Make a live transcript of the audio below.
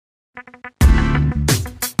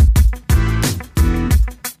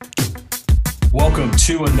Welcome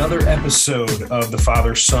to another episode of the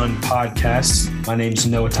Father-Son Podcast. My name's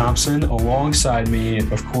Noah Thompson. Alongside me,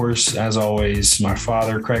 of course, as always, my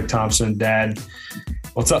father, Craig Thompson. Dad,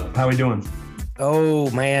 what's up? How we doing?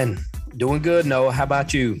 Oh, man. Doing good, Noah. How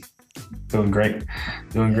about you? Doing great.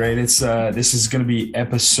 It's this is going to be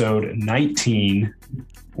episode 19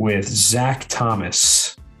 with Zac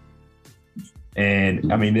Thomas.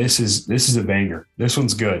 And I mean, this is a banger. This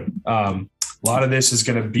one's good. A lot of this is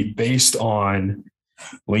going to be based on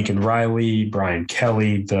Lincoln Riley, Brian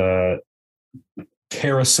Kelly, the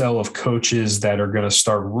carousel of coaches that are going to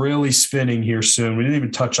start really spinning here soon. We didn't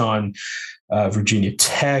even touch on Virginia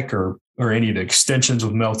Tech or any of the extensions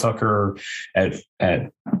with Mel Tucker at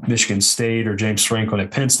Michigan State or James Franklin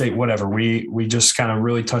at Penn State, whatever. We just kind of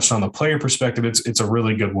really touched on the player perspective. It's a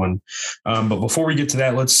really good one. But before we get to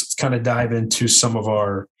that, let's kind of dive into some of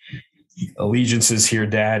our allegiances here,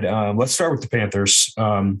 Dad. Let's start with the Panthers.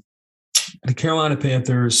 The Carolina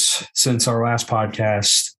Panthers, since our last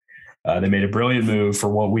podcast, they made a brilliant move for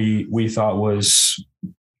what we thought was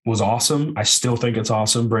awesome. I still think it's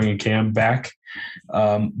awesome bringing Cam back.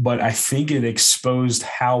 But I think it exposed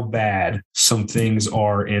how bad some things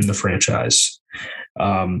are in the franchise.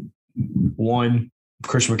 One,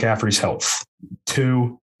 Christian McCaffrey's health.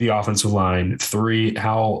 Two, the offensive line. Three,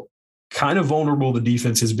 how kind of vulnerable the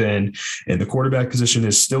defense has been, and the quarterback position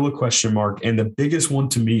is still a question mark. And the biggest one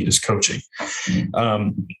to me is coaching.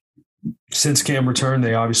 Since Cam returned,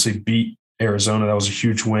 they obviously beat Arizona. That was a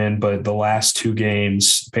huge win, but the last two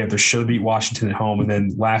games, Panthers should beat Washington at home. And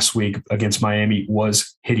then last week against Miami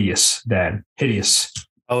was hideous, Dad. Hideous.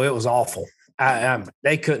 Oh, it was awful.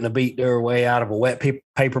 They couldn't have beat their way out of a wet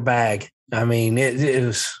paper bag. I mean, it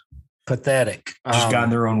was pathetic. Just got in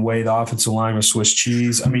their own way. The offensive line was Swiss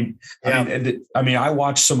cheese. I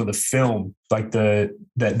watched some of the film that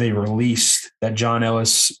they released, that John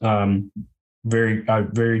Ellis,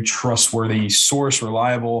 very trustworthy source,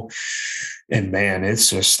 reliable. And man, it's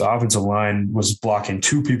just the offensive line was blocking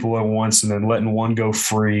two people at once and then letting one go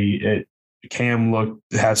free. Cam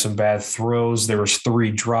had some bad throws. There was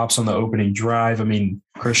 3 drops on the opening drive. I mean,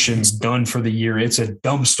 Christian's done for the year. It's a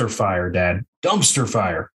dumpster fire, Dad. Dumpster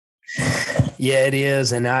fire. Yeah, it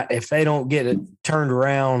is. And if they don't get it turned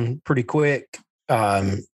around pretty quick,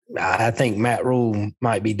 I think Matt Rule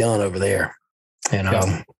might be done over there. And,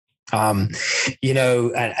 and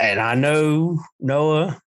I know,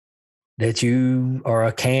 Noah, that you are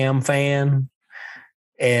a Cam fan,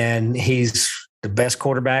 and he's the best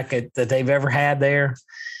quarterback that they've ever had there.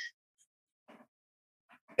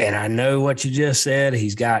 And I know what you just said.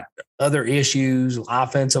 He's got other issues,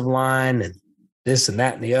 offensive line and this and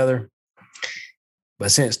that and the other. But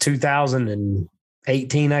since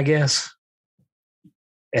 2018, I guess,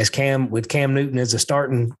 with Cam Newton as a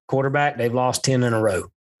starting quarterback, they've lost 10 in a row.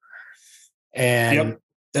 And yep,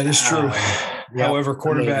 that is true. However,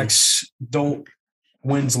 quarterbacks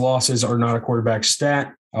wins, losses are not a quarterback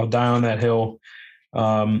stat. I'll die on that hill.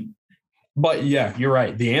 But yeah, you're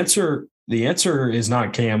right. The answer is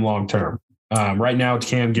not Cam long-term. Right now,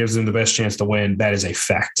 Cam gives them the best chance to win. That is a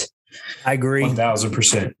fact. I agree.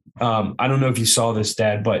 1,000%. I don't know if you saw this,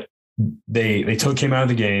 Dad, but they took him out of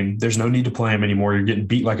the game. There's no need to play him anymore. You're getting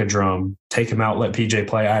beat like a drum. Take him out, let PJ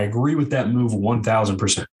play. I agree with that move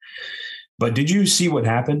 1,000%. But did you see what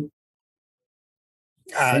happened?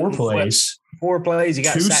 4 plays. 4 plays. He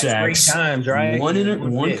got 2 sacks 3 times, right?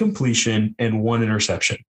 One completion and 1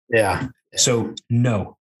 interception. Yeah. So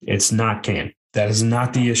no, it's not Cam. That is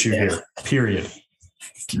not the issue here. Period.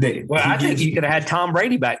 I think you could have had Tom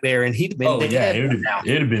Brady back there, and he'd been. Oh yeah, it'd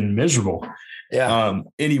have been miserable. Yeah.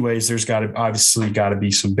 Anyways, there's got to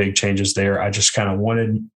be some big changes there. I just kind of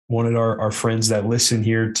wanted our friends that listen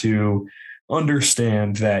here to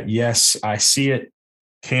understand that, yes, I see it.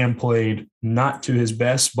 Cam played not to his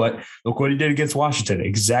best, but look what he did against Washington.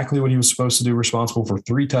 Exactly what he was supposed to do. Responsible for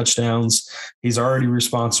 3 touchdowns. He's already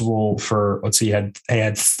responsible for, he had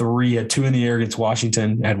 3, had 2 in the air against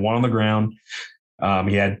Washington, had 1 on the ground.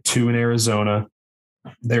 He had 2 in Arizona.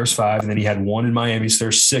 There's 5. And then he had 1 in Miami. So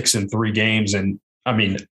there's 6 in 3 games. And I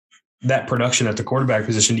mean, that production at the quarterback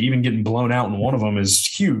position, even getting blown out in one of them, is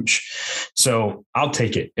huge. So I'll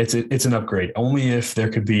take it. It's an upgrade. Only if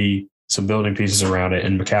there could be some building pieces around it,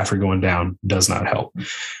 and McCaffrey going down does not help.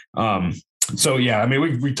 So yeah, I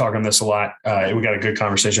mean, we talk on this a lot. We got a good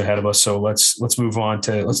conversation ahead of us. So let's move on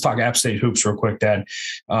let's talk App State hoops real quick, Dad.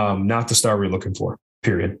 Not the star we're looking for,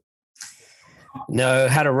 period. No,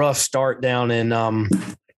 had a rough start down in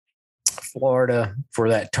Florida for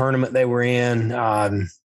that tournament they were in.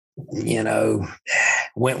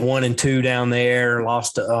 Went 1-2 down there,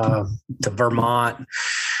 lost to Vermont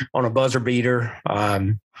on a buzzer beater.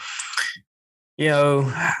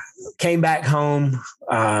 came back home,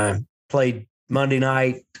 played Monday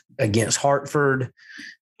night against Hartford,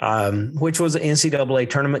 which was an NCAA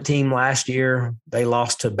tournament team last year. They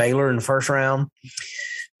lost to Baylor in the first round.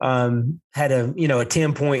 Had a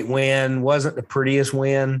 10-point win, wasn't the prettiest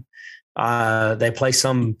win. They play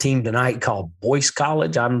some team tonight called Boyce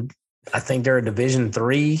College. I think they're a Division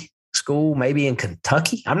III school, maybe in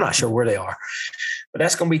Kentucky. I'm not sure where they are, but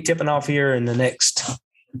that's going to be tipping off here in the next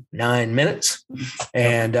 9 minutes.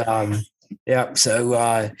 And but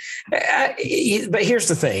here's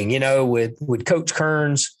the thing, with Coach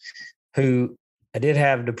Kearns, who I did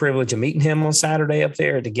have the privilege of meeting him on Saturday up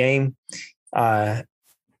there at the game.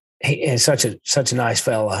 He is such a nice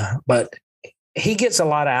fella, but he gets a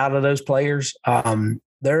lot out of those players.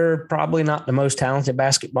 They're probably not the most talented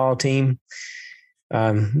basketball team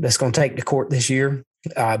that's going to take the court this year,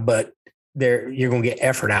 but you're going to get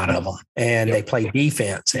effort out of them, and they play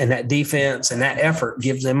defense, and that defense and that effort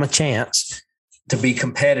gives them a chance to be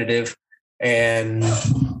competitive and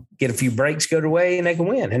get a few breaks go their way, and they can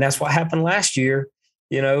win. And that's what happened last year.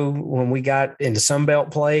 When we got into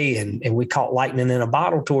Sunbelt play and we caught lightning in a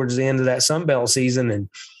bottle towards the end of that Sunbelt season, and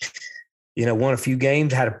won a few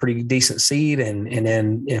games, had a pretty decent seed, and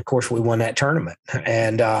then of course we won that tournament.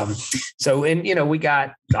 And we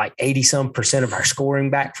got like 80% of our scoring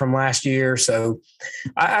back from last year. So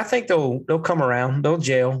I think they'll come around, they'll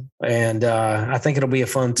gel, and I think it'll be a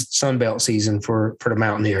fun Sunbelt season for the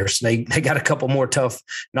Mountaineers. They got a couple more tough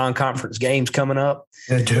non-conference games coming up.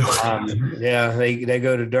 They do. They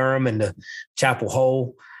go to Durham and to Chapel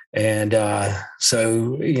Hole, and those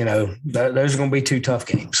are going to be two tough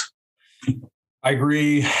games. I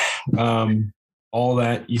agree. All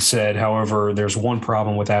that you said. However, there's one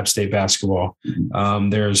problem with App State basketball.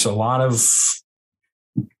 There's a lot of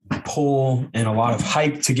pull and a lot of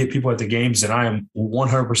hype to get people at the games, and I am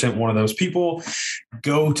 100% one of those people.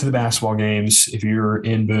 Go to the basketball games. If you're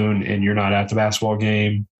in Boone and you're not at the basketball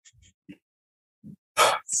game,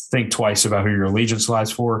 think twice about who your allegiance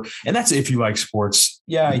lies for. And that's if you like sports.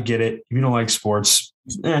 Yeah, I get it. If you don't like sports,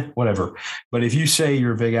 whatever. But if you say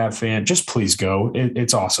you're a big App fan, just please go.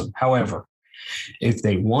 It's awesome. However, if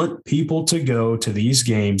they want people to go to these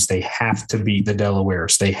games, they have to beat the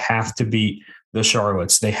Delawares. They have to beat the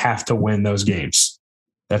Charlottes. They have to win those games.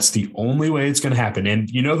 That's the only way it's going to happen. And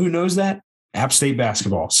you know who knows that? App State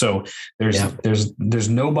basketball. So there's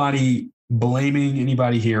nobody blaming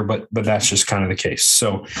anybody here, but that's just kind of the case.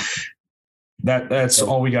 So that's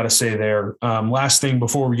all we got to say there. Last thing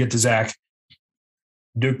before we get to Zach,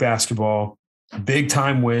 Duke basketball, big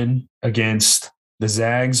time win against the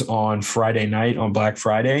Zags on Friday night on Black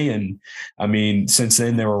Friday. And I mean, since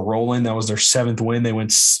then they were rolling. That was their seventh win. They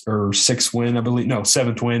went sixth win, I believe. No,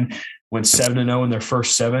 seventh win, went 7-0 in their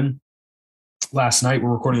first 7. Last night,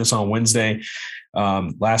 we're recording this on Wednesday.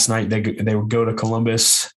 Last night they would go to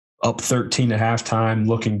Columbus up 13 at halftime,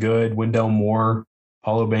 looking good. Wendell Moore,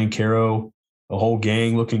 Paulo Banchero, the whole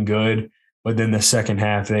gang looking good. But then the second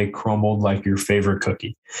half, they crumbled like your favorite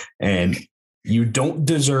cookie. And you don't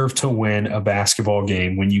deserve to win a basketball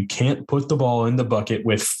game when you can't put the ball in the bucket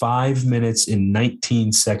with 5 minutes and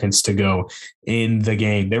 19 seconds to go in the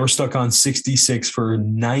game. They were stuck on 66 for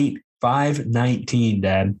 5:19,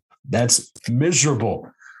 Dad. That's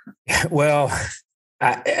miserable. Well,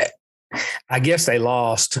 I guess they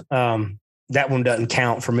lost. That one doesn't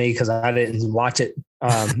count for me because I didn't watch it.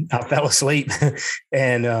 I fell asleep.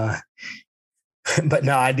 But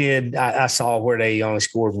no, I did. I saw where they only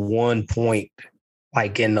scored 1 point,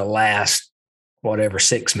 like in the last,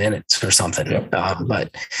 6 minutes or something. Yep.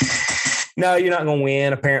 But no, you're not going to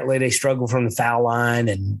win. Apparently they struggle from the foul line,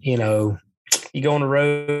 and, you go on the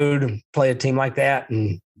road and play a team like that,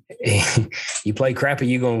 and you play crappy,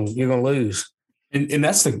 you're going to lose. And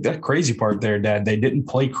that's the crazy part there, Dad. They didn't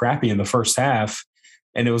play crappy in the first half,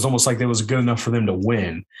 and it was almost like it was good enough for them to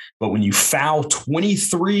win. But when you foul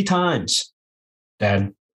 23 times,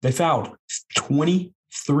 Dad, they fouled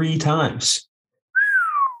 23 times.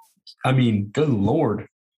 I mean, good Lord.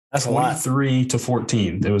 That's a lot. 23 to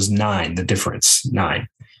 14. It was 9, the difference, 9.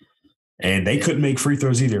 And they couldn't make free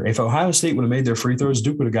throws either. If Ohio State would have made their free throws,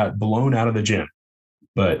 Duke would have got blown out of the gym.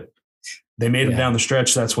 But they made them down the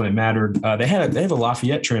stretch. That's when it mattered. They have a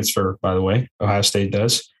Lafayette transfer, by the way. Ohio State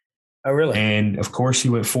does. Oh, really? And, of course, he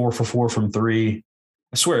went 4 for 4 from 3.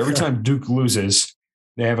 I swear, every time Duke loses,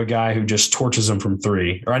 they have a guy who just torches them from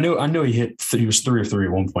 3. Or I know he was 3 of 3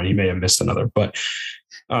 at one point. He may have missed another. But,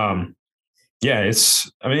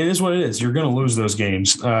 it is what it is. You're going to lose those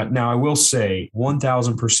games. Now, I will say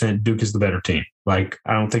 1,000% Duke is the better team. Like,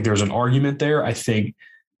 I don't think there's an argument there. I think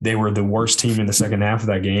they were the worst team in the second half of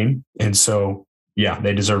that game. And so,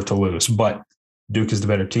 they deserve to lose. But Duke is the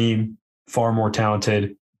better team, far more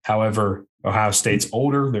talented. However, Ohio State's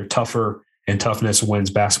older, they're tougher, and toughness wins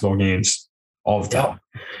basketball games all the time.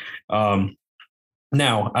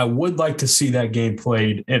 Now, I would like to see that game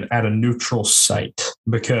played at a neutral site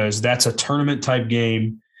because that's a tournament type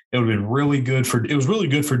game. It would have been really good for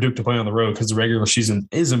Duke to play on the road because the regular season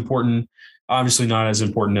is important. Obviously not as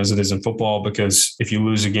important as it is in football because if you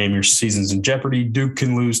lose a game, your season's in jeopardy. Duke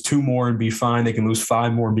can lose 2 more and be fine. They can lose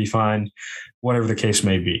 5 more and be fine, whatever the case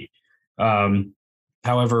may be.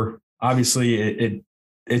 However, obviously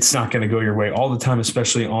it's not going to go your way all the time,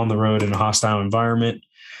 especially on the road in a hostile environment.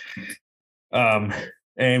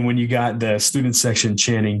 And when you got the student section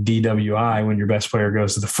chanting DWI when your best player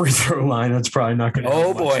goes to the free throw line, that's probably not going to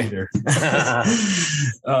help much either.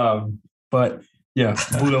 But yeah,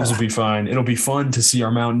 Blue Devils will be fine. It'll be fun to see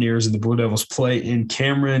our Mountaineers and the Blue Devils play in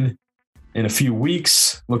Cameron in a few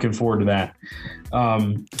weeks. Looking forward to that.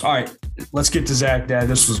 All right, let's get to Zach, Dad.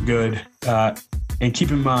 This was good. And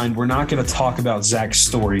keep in mind, we're not going to talk about Zach's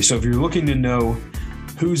story. So if you're looking to know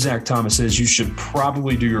who Zac Thomas is, you should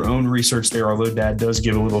probably do your own research there, although Dad does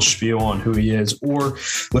give a little spiel on who he is, or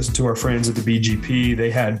listen to our friends at the BGP.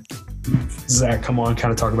 They had Zach come on,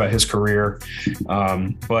 kind of talk about his career.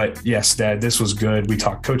 But yes, Dad, this was good. We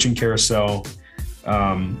talked coaching carousel.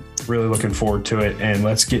 Really looking forward to it. And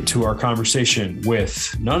let's get to our conversation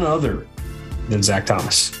with none other than Zac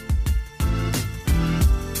Thomas.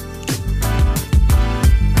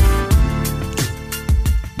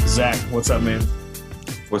 Zach, what's up, man?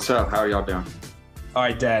 What's up? How are y'all doing? All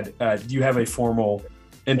right, Dad, do you have a formal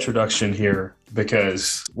introduction here?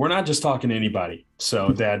 Because we're not just talking to anybody.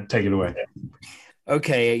 So, Dad, take it away.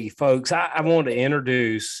 Okay, folks, I want to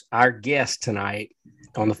introduce our guest tonight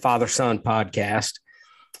on the Father-Son podcast.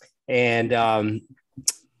 And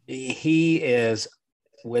he is,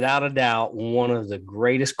 without a doubt, one of the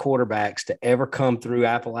greatest quarterbacks to ever come through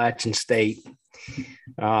Appalachian State.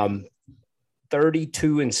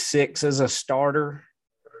 32-6 as a starter.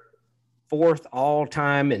 4th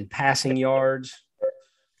all-time in passing yards,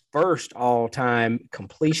 1st all-time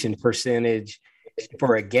completion percentage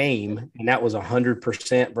for a game, and that was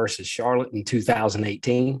 100% versus Charlotte in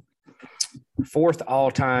 2018. 4th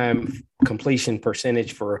all-time completion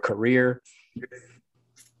percentage for a career,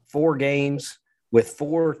 4 games with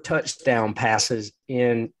 4 touchdown passes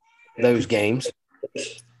in those games.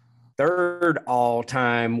 3rd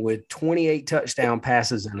all-time with 28 touchdown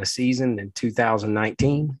passes in a season in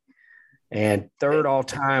 2019. And 3rd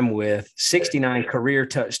all-time with 69 career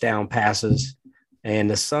touchdown passes, and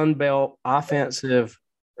the Sun Belt Offensive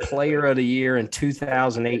Player of the Year in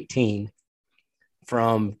 2018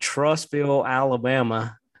 from Trussville,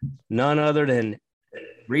 Alabama, none other than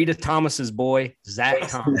Rita Thomas's boy, Zac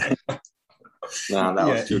Thomas. No, that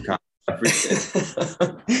was too kind. I appreciate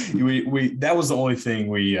it. That was the only thing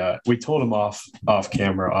we told him off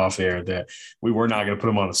camera, off air, that we were not going to put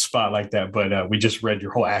him on the spot like that. But we just read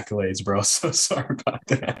your whole accolades, bro. So sorry about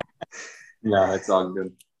that. Yeah, it's all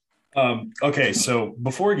good. Okay, so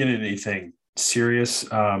before we get into anything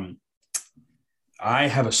serious, I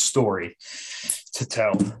have a story to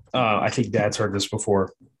tell. I think Dad's heard this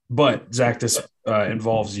before, but Zach, this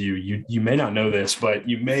involves you. You may not know this, but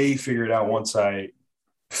you may figure it out once I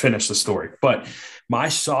finish the story. But my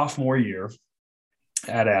sophomore year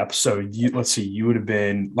at App, so let's see, you would have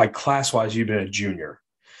been, like, class-wise, you'd been a junior.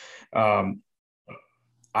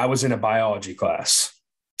 I was in a biology class.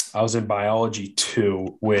 I was in biology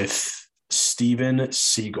 2 with Steven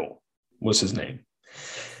Siegel was his name.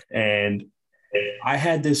 And I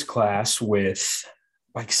had this class with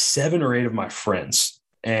like 7 or 8 of my friends,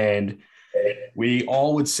 and we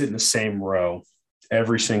all would sit in the same row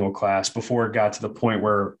every single class before it got to the point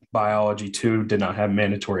where biology 2 did not have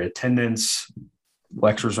mandatory attendance.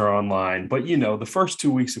 Lectures are online, but the first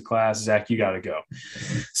 2 weeks of class, Zach, you got to go.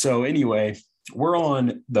 So anyway, we're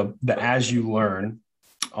on the As You Learn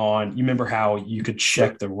on, you remember how you could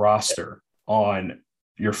check the roster on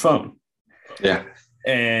your phone? Yeah.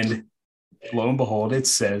 And lo and behold, it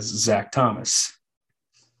says Zac Thomas.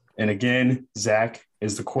 And again, Zach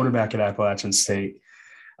is the quarterback at Appalachian State.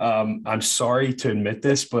 I'm sorry to admit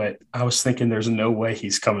this, but I was thinking there's no way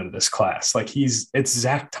he's coming to this class. Like, it's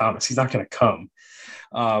Zac Thomas. He's not going to come.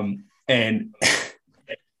 And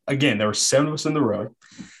again, there were 7 of us in the row,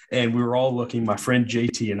 and we were all looking. My friend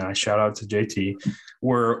JT and I, shout out to JT,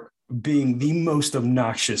 were being the most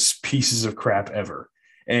obnoxious pieces of crap ever.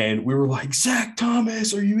 And we were like, Zac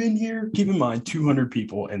Thomas, are you in here? Keep in mind, 200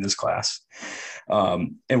 people in this class.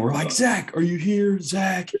 And we're like, Zach, are you here,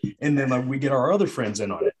 Zach? And then we get our other friends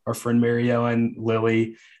in on it. Our friend Mary Ellen,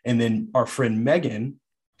 Lily, and then our friend Megan,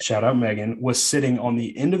 shout out Megan, was sitting on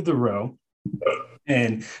the end of the row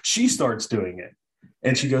And she starts doing it.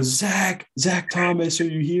 And she goes, Zac Thomas, are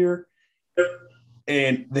you here?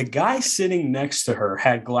 And the guy sitting next to her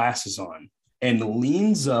had glasses on and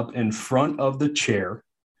leans up in front of the chair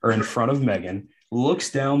or in front of Megan, looks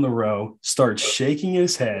down the row, starts shaking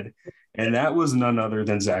his head. And that was none other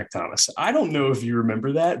than Zac Thomas. I don't know if you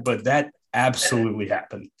remember that, but that absolutely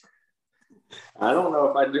happened. I don't know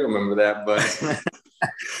if I do remember that, but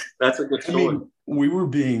that's a good story. I mean, we were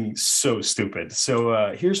being so stupid.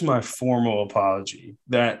 So here's my formal apology.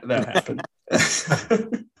 That happened.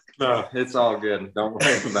 No, it's all good. Don't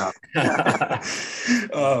worry about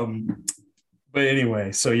it. But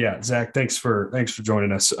anyway, so yeah, Zac, thanks for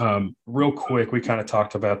joining us. Real quick, we kind of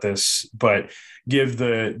talked about this, but give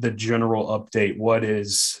the general update. What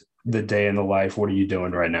is the day in the life? What are you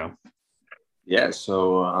doing right now? Yeah,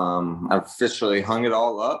 so I've officially hung it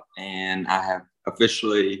all up, and I have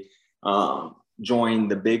officially joined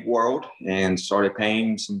the big world and started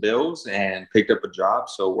paying some bills and picked up a job.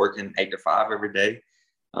 So working 8 to 5 every day.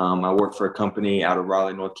 I work for a company out of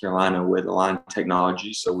Raleigh, North Carolina with Align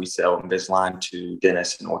Technology. So we sell Invisalign to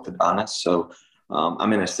dentists and orthodontists. So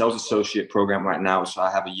I'm in a sales associate program right now. So I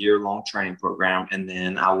have a year-long training program, and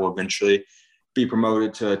then I will eventually be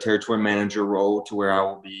promoted to a territory manager role to where I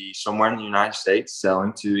will be somewhere in the United States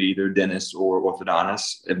selling to either dentists or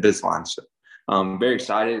orthodontists at Invisalign. So I'm very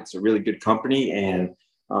excited. It's a really good company, and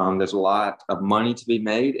there's a lot of money to be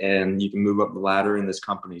made, and you can move up the ladder in this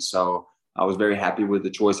company. So I was very happy with the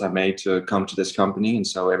choice I made to come to this company, and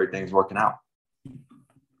so everything's working out.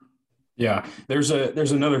 Yeah, there's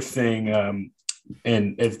another thing,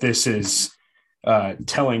 and if this is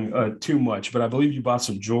telling too much, but I believe you bought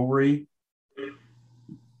some jewelry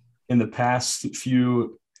in the past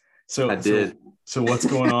few. So I did. So what's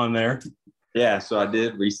going on there? Yeah, so I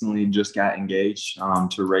did recently just got engaged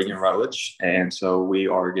to Reagan Rutledge. And so we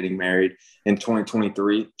are getting married in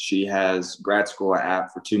 2023. She has grad school at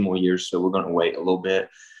App for 2 more years. So we're going to wait a little bit.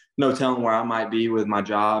 No telling where I might be with my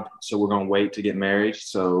job. So we're going to wait to get married.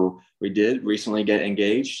 So we did recently get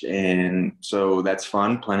engaged. And so that's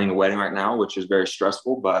fun, planning a wedding right now, which is very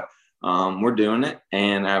stressful, but we're doing it.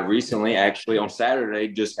 And I recently, actually on Saturday,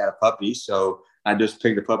 just had a puppy. So I just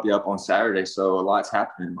picked the puppy up on Saturday. So a lot's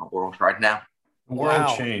happening in my world right now.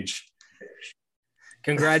 World change.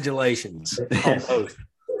 Congratulations on both.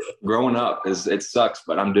 Growing up it sucks,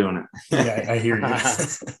 but I'm doing it. Yeah, I hear you.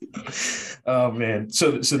 Oh man.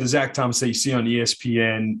 So the Zac Thomas that you see on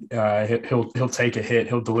ESPN, he'll take a hit,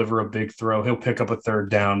 he'll deliver a big throw, he'll pick up a third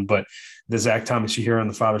down. But the Zac Thomas you hear on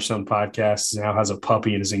the Father Son podcast now has a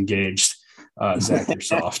puppy and is engaged. Zac, you're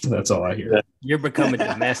soft. That's all I hear. You're becoming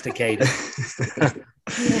domesticated.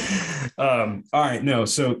 All right. No.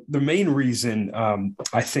 So the main reason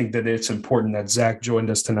I think that it's important that Zac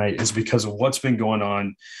joined us tonight is because of what's been going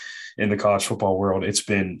on in the college football world. It's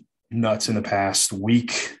been nuts in the past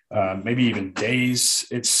week, maybe even days.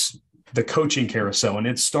 It's the coaching carousel, and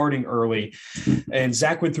it's starting early. And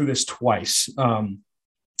Zac went through this twice.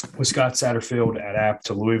 With Scott Satterfield at App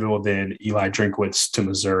to Louisville, then Eli Drinkwitz to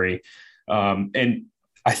Missouri. And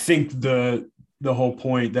I think the whole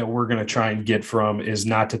point that we're going to try and get from is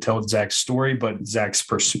not to tell Zac's story, but Zac's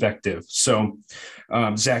perspective. So,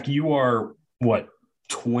 Zac, you are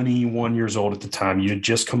 21 years old at the time. You had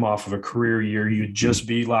just come off of a career year. You had just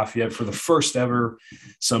beat Lafayette for the first ever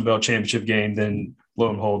Sun Belt championship game. Then lo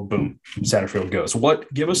and behold, boom, Satterfield goes.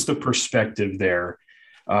 Give us the perspective there.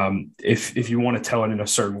 If you want to tell it in a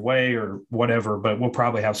certain way or whatever, but we'll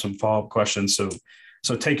probably have some follow-up questions.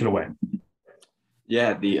 So take it away.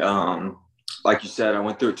 Yeah, like you said, I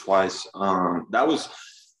went through it twice. I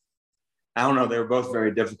don't know, they were both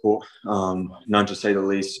very difficult, not to say the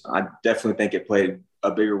least. I definitely think it played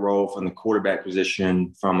a bigger role from the quarterback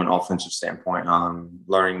position from an offensive standpoint,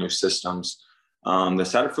 learning new systems. The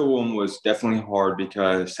Satterfield one was definitely hard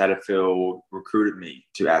because Satterfield recruited me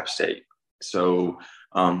to App State. So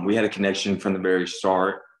we had a connection from the very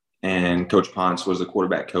start, and Coach Ponce was the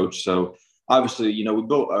quarterback coach. So obviously, we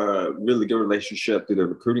built a really good relationship through the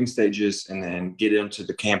recruiting stages, and then get into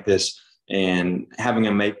the campus and having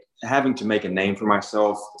to make a name for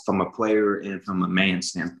myself from a player and from a man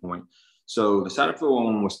standpoint. So the Satterfield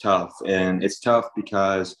one was tough, and it's tough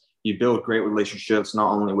because you build great relationships,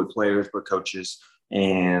 not only with players, but coaches,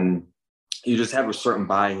 and you just have a certain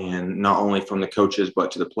buy-in, not only from the coaches,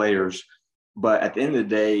 but to the players. But at the end of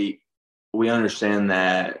the day, we understand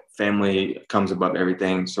that family comes above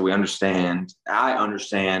everything. So I understand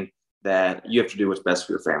that you have to do what's best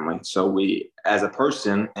for your family. So as a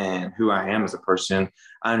person and who I am as a person,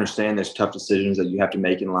 I understand there's tough decisions that you have to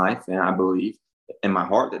make in life. And I believe in my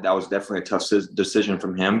heart that was definitely a tough decision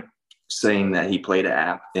from him saying that he played at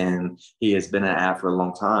App and he has been at App for a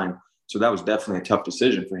long time. So that was definitely a tough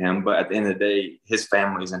decision for him. But at the end of the day, his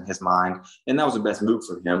family's in his mind, and that was the best move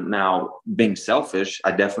for him. Now, being selfish,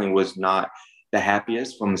 I definitely was not the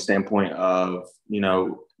happiest from the standpoint of,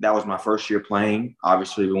 that was my first year playing.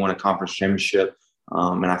 Obviously, we won a conference championship,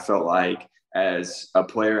 and I felt like as a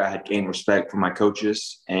player, I had gained respect from my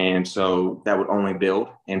coaches, and so that would only build.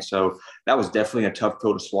 And so that was definitely a tough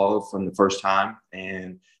pill to swallow from the first time.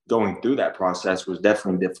 And going through that process was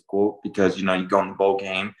definitely difficult because, you go in the bowl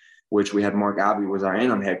game, which we had Mark Abbey was our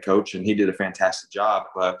interim head coach, and he did a fantastic job.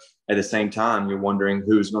 But at the same time, you're wondering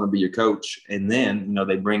who's going to be your coach. And then,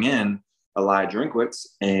 they bring in Eli Drinkwitz,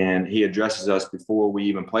 and he addresses us before we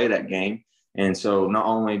even play that game. And so not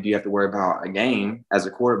only do you have to worry about a game as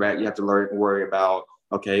a quarterback, you have to worry about,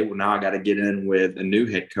 okay, well, now I got to get in with a new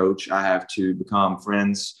head coach. I have to become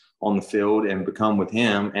friends on the field and become with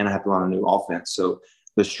him, and I have to run a new offense. So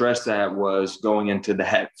the stress that was going into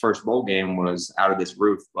the first bowl game was out of this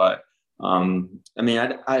roof. But,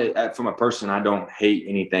 I from a person, I don't hate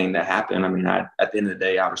anything that happened. At the end of the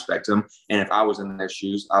day, I respect them. And if I was in their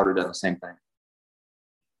shoes, I would have done the same thing.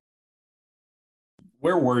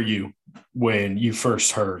 Where were you when you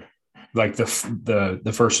first heard, like, the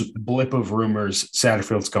first blip of rumors,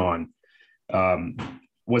 Satterfield's gone?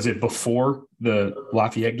 Was it before the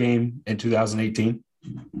Lafayette game in 2018?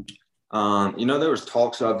 There was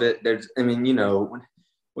talks of it.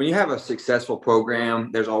 When you have a successful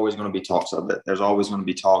program, there's always going to be talks of it. There's always going to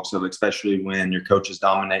be talks of, especially when your coach is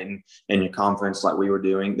dominating in your conference like we were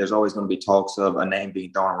doing, there's always going to be talks of a name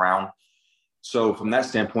being thrown around. So from that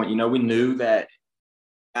standpoint, we knew that,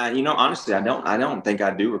 honestly, I don't think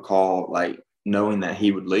I do recall knowing that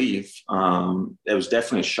he would leave. It was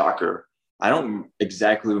definitely a shocker. I don't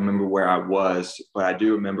exactly remember where I was, but I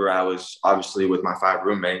do remember I was obviously with my 5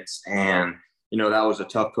 roommates, and, that was a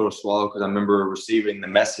tough pill to swallow because I remember receiving the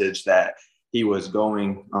message that he was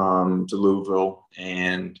going to Louisville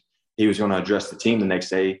and he was going to address the team the next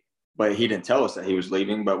day, but he didn't tell us that he was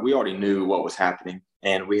leaving, but we already knew what was happening.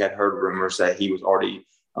 And we had heard rumors that he was already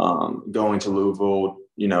going to Louisville.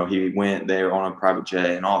 He went there on a private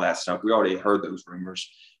jet and all that stuff. We already heard those rumors.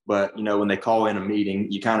 But, when they call in a meeting,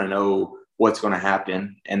 you kind of know what's going to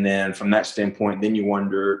happen. And then from that standpoint, then you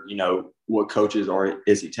wonder, what coaches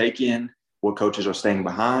is he taking? What coaches are staying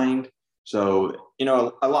behind? So,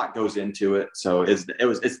 a lot goes into it. So it's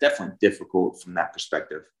definitely difficult from that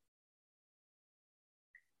perspective.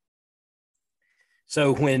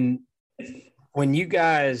 So when you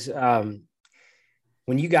guys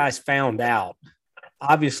found out,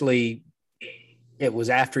 obviously it was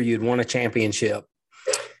after you'd won a championship.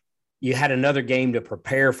 You had another game to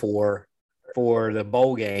prepare for the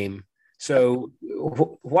bowl game. So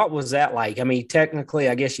what was that like? Technically,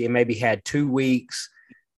 I guess you maybe had 2 weeks.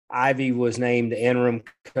 Ivy was named the interim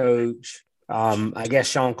coach. I guess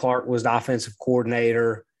Sean Clark was the offensive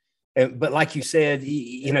coordinator. But like you said,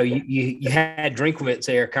 you had Drinkwitz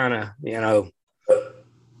there kind of,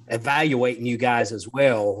 evaluating you guys as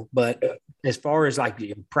well. But as far as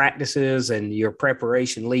your practices and your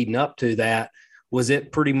preparation leading up to that, was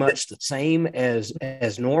it pretty much the same as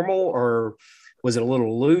normal, or was it a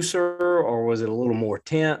little looser, or was it a little more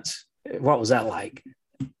tense? What was that like?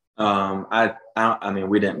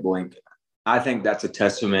 We didn't blink. I think that's a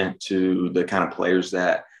testament to the kind of players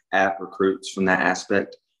that App recruits from that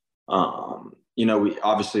aspect. We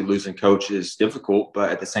obviously losing coach is difficult,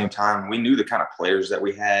 but at the same time, we knew the kind of players that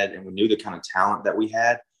we had and we knew the kind of talent that we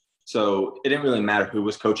had. So it didn't really matter who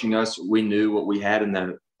was coaching us. We knew what we had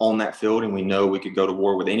on that field, and we know we could go to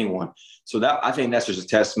war with anyone. So I think that's just a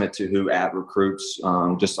testament to who App recruits,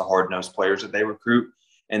 just the hard-nosed players that they recruit.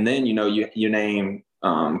 And then, you name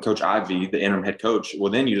Coach Ivy, the interim head coach.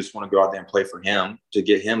 Well, then you just want to go out there and play for him to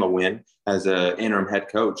get him a win as an interim head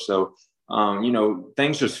coach. So,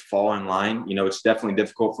 things just fall in line. It's definitely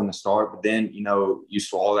difficult from the start, but then, you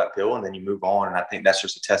swallow that pill and then you move on. And I think that's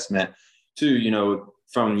just a testament to,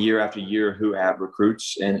 from year after year, who App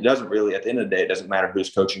recruits. And it doesn't really, at the end of the day, it doesn't matter who's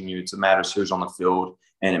coaching you. It matters who's on the field,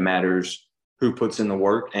 and it matters who puts in the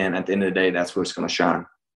work. And at the end of the day, that's what's going to shine.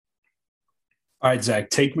 All right, Zach,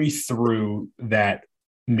 take me through that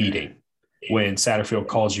meeting when Satterfield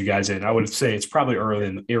calls you guys in. I would say it's probably early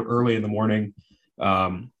in the morning.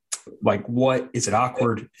 What is it?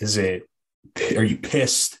 Awkward? Are you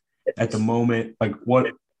pissed at the moment?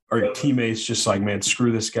 What are your teammates just like, man,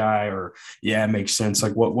 screw this guy? Or yeah, it makes sense.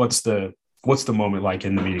 What's the moment like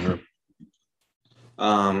in the meeting room?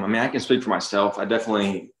 I can speak for myself. I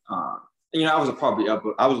definitely, I was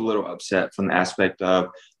a little upset from the aspect of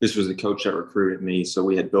this was the coach that recruited me. So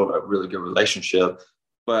we had built a really good relationship.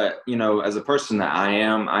 But, as a person that I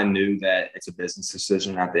am, I knew that it's a business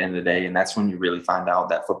decision at the end of the day. And that's when you really find out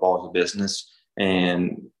that football is a business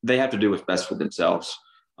and they have to do what's best for themselves.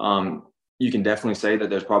 You can definitely say that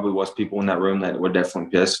there's probably was people in that room that were definitely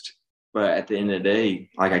pissed. But at the end of the day,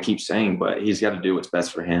 like I keep saying, but he's got to do what's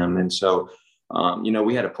best for him. And so,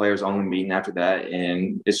 we had a players only meeting after that.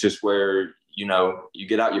 And it's just where, you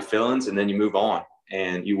get out your feelings and then you move on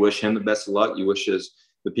and you wish him the best of luck. You wish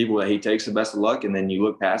the people that he takes the best of luck, and then you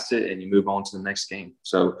look past it and you move on to the next game.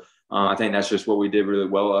 So I think that's just what we did really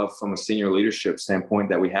well of from a senior leadership standpoint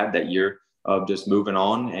that we had that year of just moving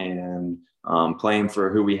on and playing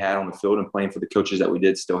for who we had on the field and playing for the coaches that we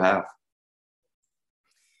did still have.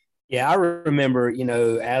 Yeah, I remember,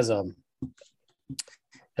 as a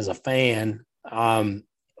fan,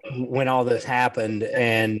 when all this happened,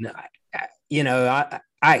 and I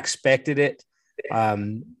expected it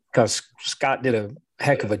because Scott did a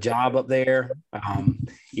heck of a job up there.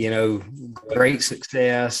 Great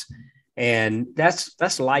success, and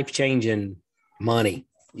that's life-changing money,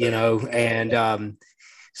 and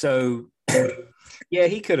so yeah,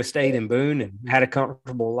 he could have stayed in Boone and had a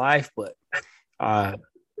comfortable life, but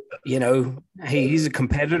he's a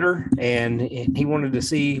competitor and he wanted to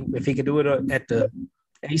see if he could do it at the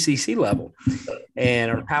ACC level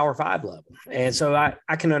or Power 5 level. And so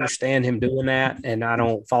I can understand him doing that, and I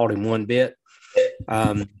don't fault him one bit.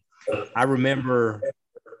 I remember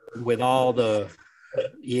with all the,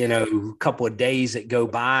 couple of days that go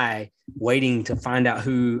by waiting to find out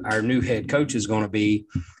who our new head coach is going to be.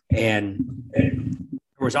 And there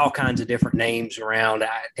was all kinds of different names around,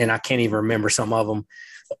 and I can't even remember some of them,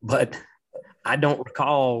 but I don't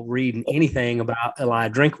recall reading anything about Eli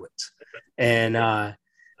Drinkwitz. And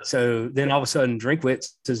so then all of a sudden Drinkwitz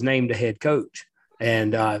is named a head coach.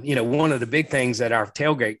 And, one of the big things that our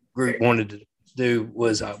tailgate group wanted to do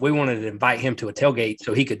was we wanted to invite him to a tailgate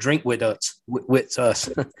so he could drink with us.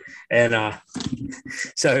 And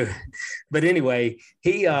but anyway,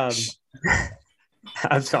 he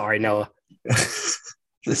I'm sorry, Noah. This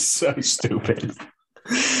is so stupid.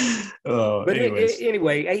 But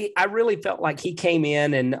anyway, I really felt like he came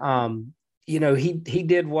in and, he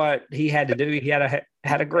did what he had to do. He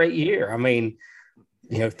had a great year. I mean,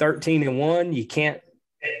 13-1, you can't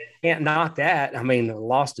knock that. I mean, the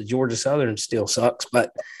loss to Georgia Southern still sucks,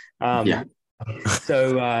 but yeah.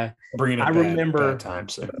 So bringing it I remember bad time,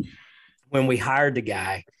 so. When we hired the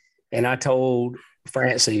guy, and I told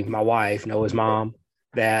Francie, my wife, Noah's mom,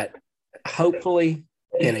 that hopefully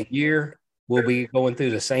in a year we'll be going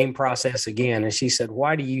through the same process again. And she said,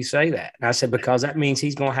 "Why do you say that?" And I said, "Because that means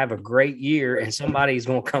he's going to have a great year and somebody's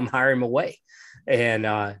going to come hire him away." And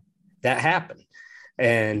that happened.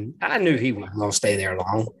 And I knew he wasn't going to stay there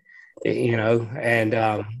long, and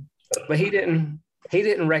but he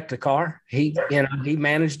didn't wreck the car. He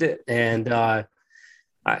managed it. And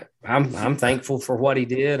I'm thankful for what he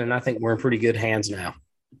did. And I think we're in pretty good hands now.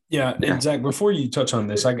 Yeah. And Zach, before you touch on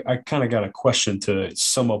this, I kind of got a question to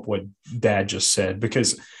sum up what Dad just said,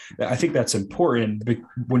 because I think that's important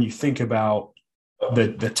when you think about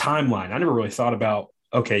the timeline. I never really thought about,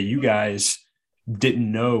 okay, you guys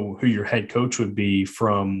didn't know who your head coach would be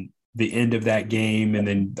from the end of that game. And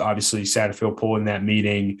then obviously Satterfield pulling that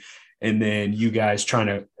meeting, and then you guys trying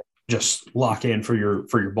to just lock in for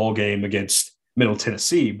your bowl game against Middle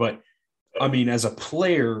Tennessee. But I mean, as a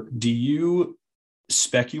player, do you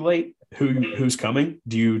speculate who's coming?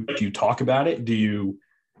 Do you talk about it? Do you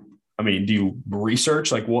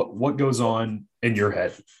research, like what goes on in your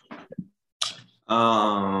head?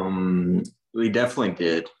 We definitely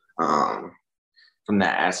did. From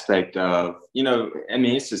that aspect of,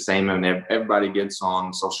 it's the same. I mean, everybody gets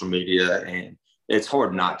on social media and it's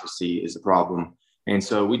hard not to see is the problem. And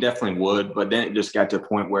so we definitely would, but then it just got to a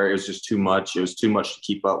point where it was just too much. It was too much to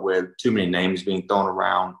keep up with, too many names being thrown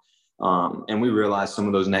around. And we realized some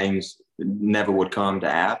of those names never would come to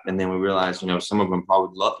App. And then we realized, some of them probably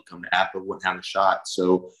would love to come to App, but wouldn't have a shot.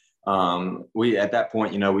 So we, at that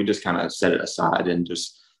point, we just kind of set it aside and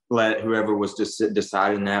just let whoever was just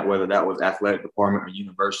deciding that, whether that was athletic department or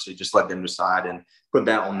university, just let them decide and put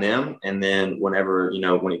that on them. And then whenever,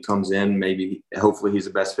 when he comes in, hopefully he's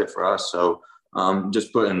the best fit for us. So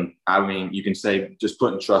just you can say just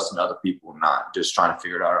putting trust in other people, not just trying to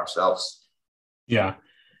figure it out ourselves. Yeah.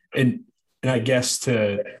 And I guess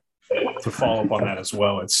to follow up on that as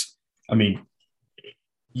well, to me,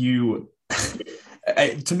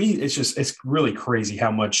 it's really crazy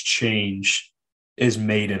how much change is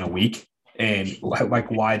made in a week, and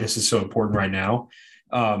like why this is so important right now.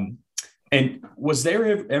 And was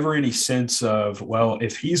there ever any sense of, well,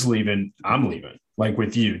 if he's leaving, I'm leaving? Like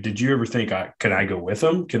with you, did you ever think, can I go with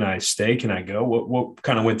him? Can I stay? Can I go? What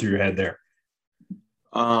kind of went through your head there?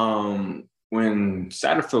 When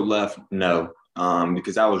Satterfield left, no,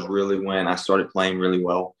 because that was really when I started playing really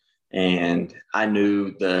well. And I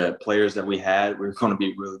knew the players that we had were going to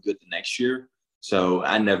be really good the next year. So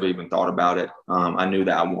I never even thought about it. I knew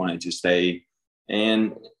that I wanted to stay.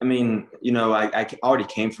 And I mean, I already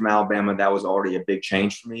came from Alabama. That was already a big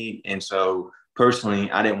change for me. And so personally,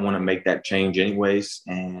 I didn't want to make that change anyways.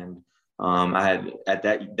 And I had at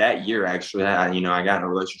that year, actually, I got in a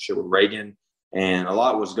relationship with Reagan, and a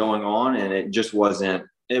lot was going on, and it just wasn't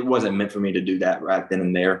meant for me to do that right then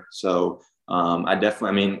and there. So I'm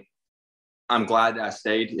glad that I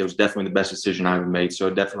stayed. It was definitely the best decision I ever made. So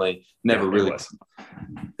definitely never really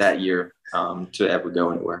that year to ever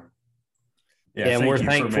go anywhere. Yeah, and we're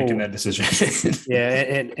thankful for making that decision.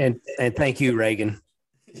 Yeah, and thank you, Reagan.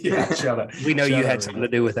 Yeah, shout out. We know you had something to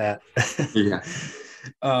do with that. Yeah.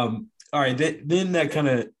 All right, then that kind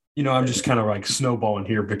of, I'm just kind of like snowballing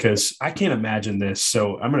here because I can't imagine this.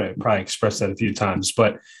 So I'm going to probably express that a few times.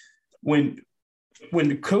 But when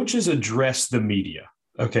coaches address the media,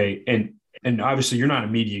 okay, and obviously you're not a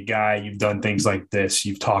media guy. You've done things like this.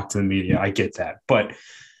 You've talked to the media. I get that. But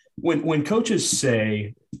when coaches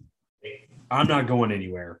say, I'm not going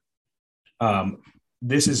anywhere,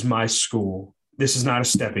 this is my school, this is not a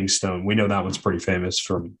stepping stone. We know that one's pretty famous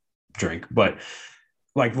from Drink. But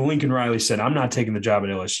like Lincoln Riley said, I'm not taking the job at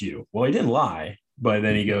LSU. Well, he didn't lie, but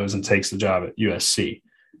then he goes and takes the job at USC.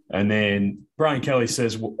 And then Brian Kelly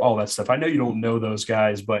says all that stuff. I know you don't know those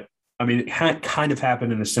guys, but I mean, it kind of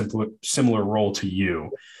happened in a similar role to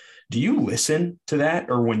you. Do you listen to that?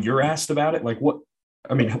 Or when you're asked about it, like what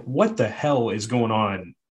the hell is going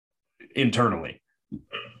on internally?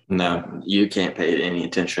 No, you can't pay any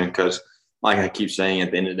attention because, like I keep saying,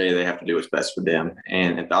 at the end of the day, they have to do what's best for them.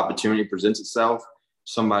 And if the opportunity presents itself,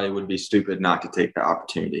 somebody would be stupid not to take the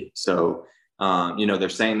opportunity. So, they're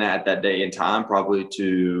saying that at that day in time, probably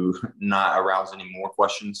to not arouse any more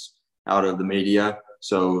questions out of the media.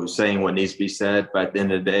 So saying what needs to be said, but at the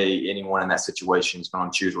end of the day, anyone in that situation is going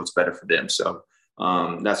to choose what's better for them. So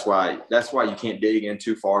that's why you can't dig in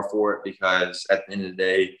too far for it, because at the end of the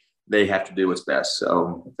day, they have to do what's best.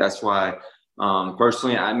 So that's why,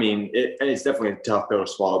 personally, I mean, it's definitely a tough pill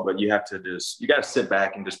to swallow, but you got to sit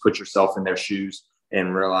back and just put yourself in their shoes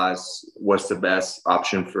and realize what's the best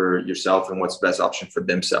option for yourself and what's the best option for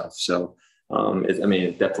themselves. So,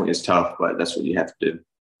 it definitely is tough, but that's what you have to do.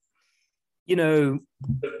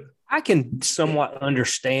 I can somewhat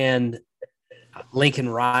understand Lincoln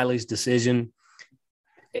Riley's decision.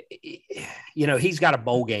 He's got a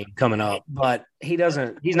bowl game coming up, but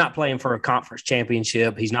he's not playing for a conference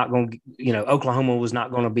championship. He's not going to, Oklahoma was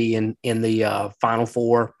not going to be in the Final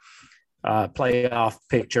Four playoff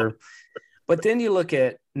picture. But then you look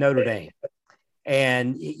at Notre Dame,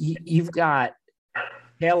 and you've got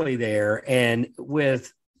Kelly there, and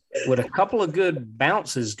with a couple of good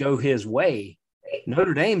bounces go his way,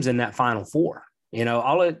 Notre Dame's in that Final Four. If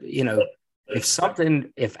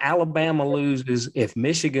Alabama loses, if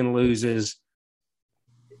Michigan loses,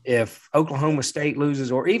 if Oklahoma State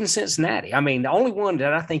loses, or even Cincinnati, I mean, the only one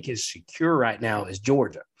that I think is secure right now is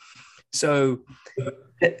Georgia. So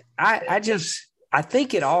I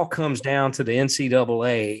think it all comes down to the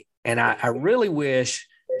NCAA, and I really wish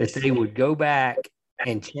that they would go back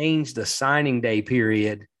and change the signing day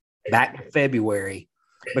period back to February,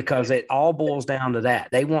 because it all boils down to that.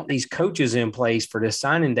 They want these coaches in place for this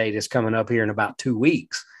signing day that's coming up here in about 2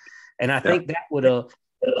 weeks. And I think that would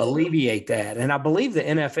alleviate that. And I believe the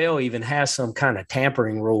NFL even has some kind of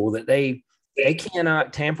tampering rule that they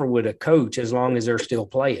cannot tamper with a coach as long as they're still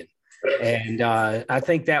playing. And I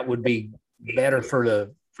think that would be better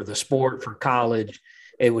for the sport, for college.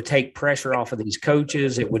 It would take pressure off of these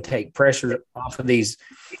coaches. It would take pressure off of these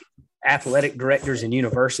athletic directors and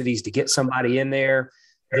universities to get somebody in there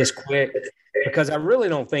this quick, because I really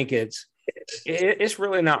don't think it's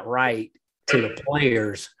really not right to the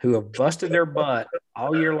players who have busted their butt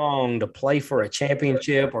all year long to play for a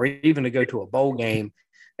championship or even to go to a bowl game,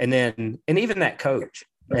 and even that coach,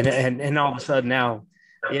 and all of a sudden now,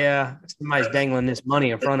 somebody's dangling this money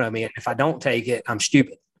in front of me, and if I don't take it, I'm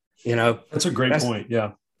stupid. That's a great point.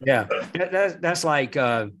 Yeah. That's like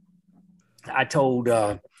I told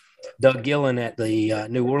Doug Gillen at the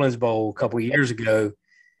New Orleans Bowl a couple of years ago.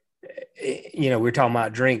 We were talking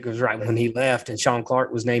about Drink. It was right when he left, and Sean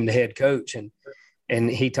Clark was named the head coach,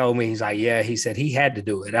 and he told me, he's like, he said he had to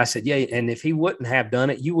do it. I said, and if he wouldn't have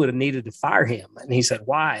done it, you would have needed to fire him. And he said,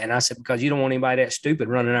 why? And I said, because you don't want anybody that stupid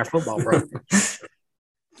running our football program.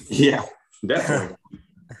 Yeah, definitely.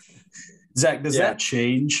 Zach, does that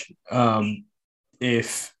change?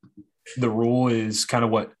 if the rule is kind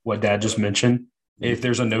of what Dad just mentioned, if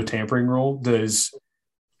there's a no tampering rule,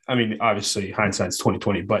 obviously hindsight's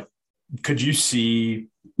 2020, but could you see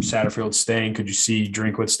Satterfield staying? Could you see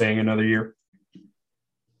Drinkwitz staying another year?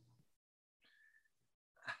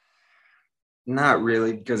 Not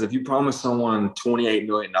really, because if you promise someone $28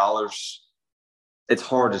 million, it's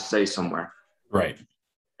hard to stay somewhere. Right.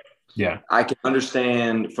 Yeah. I can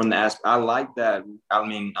understand from the aspect. I like that. I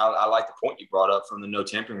mean, I like the point you brought up from the no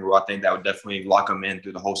tampering rule. I think that would definitely lock them in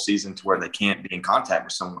through the whole season to where they can't be in contact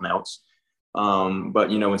with someone else. But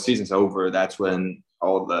when season's over, that's when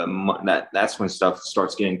that's when stuff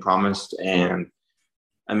starts getting promised. And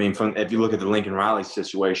I mean, if you look at the Lincoln Riley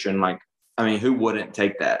situation, who wouldn't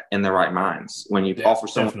take that in their right minds when you offer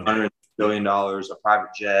someone $100 billion a private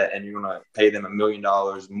jet and you're going to pay them $1 million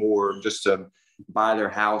more just to buy their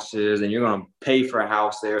houses and you're going to pay for a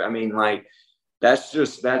house there. I mean, that's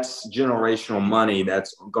generational money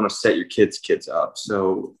that's going to set your kids up.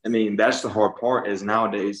 So, I mean, that's the hard part is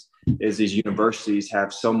nowadays is these universities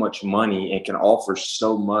have so much money and can offer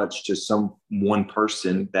so much to some one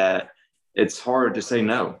person that it's hard to say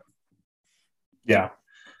no. Yeah.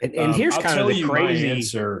 And here's kind of the crazy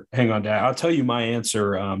answer. Hang on, Dad. I'll tell you my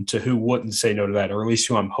answer to who wouldn't say no to that, or at least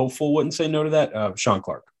who I'm hopeful wouldn't say no to that. Sean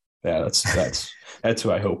Clark. Yeah, that's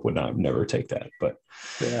who I hope would not never take that. But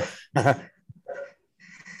yeah.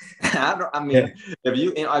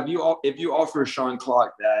 If you offer Sean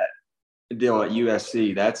Clark that deal at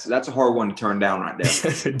USC, that's a hard one to turn down right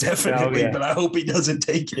there. Definitely, but I hope he doesn't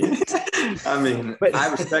take it. I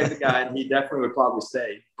respect the guy, and he definitely would probably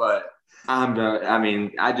stay, but. I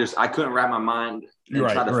couldn't wrap my mind and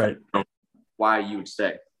try to figure out why you would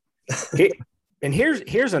stay. And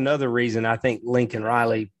here's another reason I think Lincoln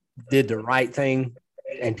Riley did the right thing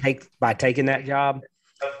and by taking that job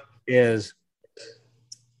is,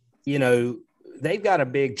 they've got a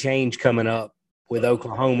big change coming up with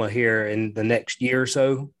Oklahoma here in the next year or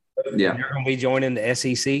so. Yeah. They're going to be joining the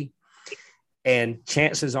SEC. And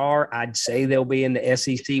chances are I'd say they'll be in the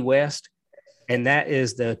SEC West. And that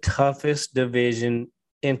is the toughest division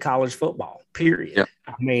in college football, period. Yep.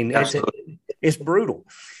 I mean, it's brutal.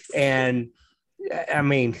 And, I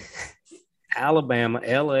mean, Alabama,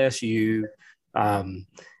 LSU,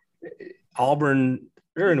 Auburn,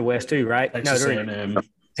 they're in the West too, right? Texas A&M.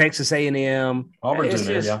 Texas A&M. Auburn's in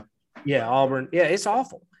there, yeah. Yeah, Auburn. Yeah, it's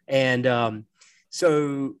awful. And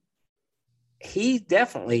so he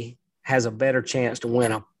definitely has a better chance to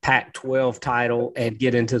win a Pac-12 title and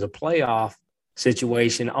get into the playoff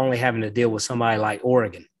situation, only having to deal with somebody like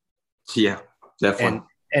Oregon. Yeah, definitely.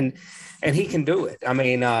 And he can do it. I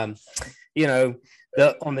mean, on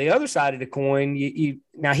the other side of the coin,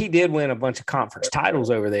 now he did win a bunch of conference titles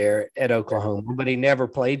over there at Oklahoma, but he never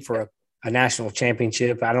played for a national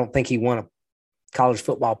championship. I don't think he won a college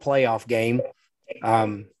football playoff game.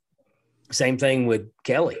 Same thing with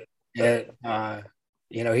Kelly. He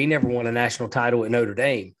never won a national title at Notre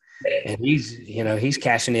Dame. And he's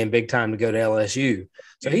cashing in big time to go to LSU.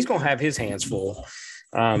 So he's going to have his hands full.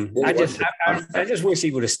 I just wish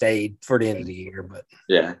he would have stayed for the end of the year. But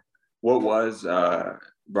yeah. What was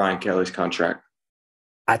Brian Kelly's contract?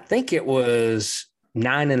 I think it was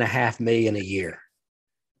 $9.5 million a year.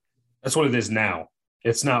 That's what it is now.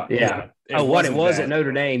 It's not. Yeah. What it was at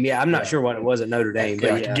Notre Dame. Yeah. I'm not sure what it was at Notre Dame.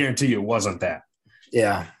 But I can guarantee you it wasn't that.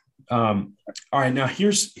 Yeah. All right. Now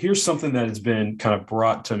here's something that has been kind of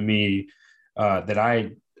brought to me that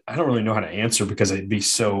I don't really know how to answer because it'd be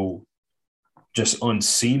so just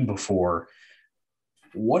unseen before.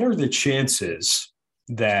 What are the chances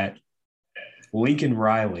that Lincoln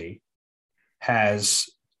Riley has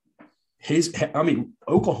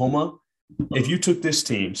Oklahoma, if you took this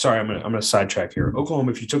team, sorry, I'm gonna sidetrack here.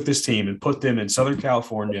 Oklahoma, if you took this team and put them in Southern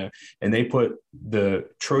California and they put the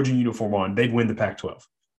Trojan uniform on, they'd win the Pac-12.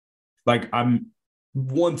 I'm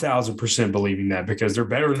 1,000% believing that because they're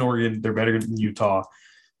better than Oregon. They're better than Utah.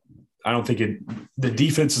 I don't think the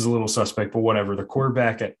defense is a little suspect, but whatever. The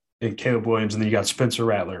quarterback and Caleb Williams, and then you got Spencer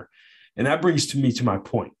Rattler. And that brings me to my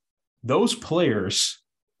point. Those players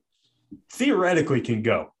theoretically can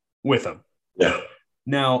go with them. Yeah.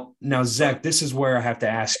 Now, Zach, this is where I have to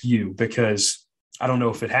ask you because I don't know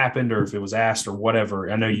if it happened or if it was asked or whatever.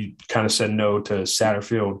 I know you kind of said no to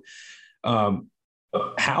Satterfield.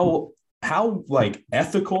 How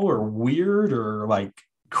ethical or weird or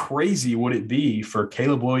crazy would it be for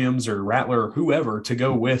Caleb Williams or Rattler or whoever to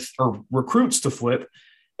go with, or recruits to flip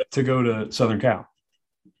to go to Southern Cal?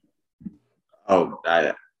 Oh,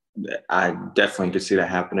 I definitely could see that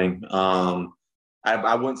happening.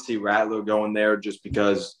 I wouldn't see Rattler going there just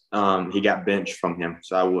because he got benched from him.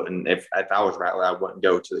 So I wouldn't. If I was Rattler, I wouldn't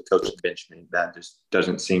go to the coach to bench me. That just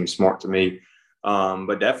doesn't seem smart to me.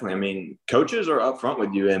 But definitely, I mean, coaches are upfront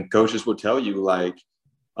with you, and coaches will tell you like,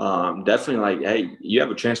 definitely like, hey, you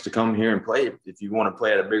have a chance to come here and play if you want to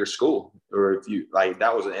play at a bigger school, or if you like.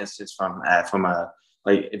 That was an instance from a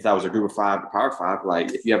like if that was a group of 5, Power 5,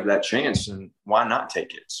 like if you have that chance, and why not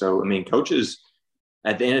take it? So I mean, coaches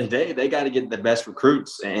at the end of the day, they got to get the best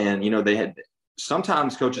recruits, and they had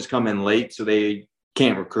sometimes coaches come in late, so they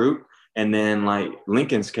can't recruit. And then like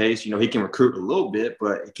Lincoln's case, he can recruit a little bit,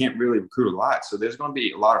 but he can't really recruit a lot. So there's going to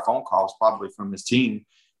be a lot of phone calls probably from his team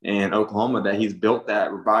in Oklahoma that he's built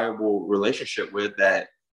that viable relationship with that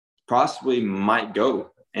possibly might go.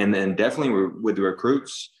 And then definitely with the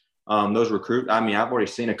recruits, those recruits, I mean, I've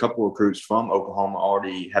already seen a couple of recruits from Oklahoma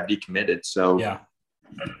already have decommitted. So, yeah,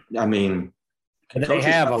 I mean, they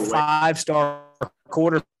have a 5-star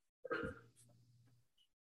quarterback.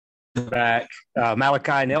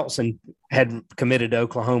 Malachi Nelson had committed to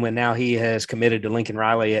Oklahoma, and now he has committed to Lincoln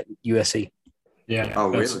Riley at USC. Yeah. Oh,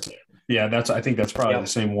 really? Yeah, I think that's probably the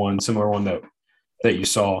same one, similar one that you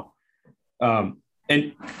saw.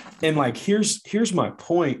 And like here's my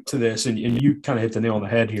point to this, and you kind of hit the nail on the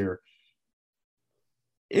head here.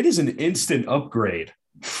 It is an instant upgrade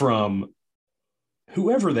from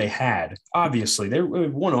whoever they had. Obviously, they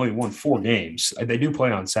only won 4 games. They do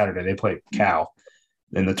play on Saturday. They play Cal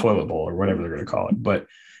in the toilet bowl or whatever they're going to call it. But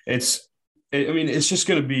it's just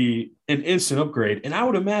going to be an instant upgrade. And I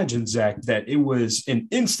would imagine, Zach, that it was an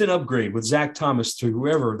instant upgrade with Zac Thomas to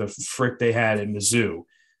whoever the frick they had in Mizzou.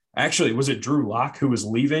 Actually, was it Drew Lock who was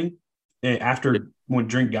leaving after when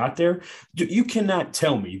Drink got there? You cannot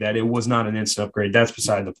tell me that it was not an instant upgrade. That's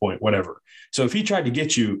beside the point, whatever. So if he tried to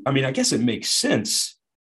get you, I mean, I guess it makes sense,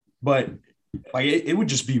 but like it would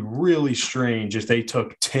just be really strange if they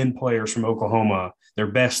took 10 players from Oklahoma, their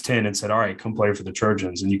best 10, and said, all right, come play for the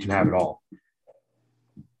Trojans and you can have it all.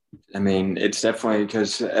 I mean, it's definitely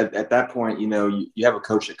because at that point, you have a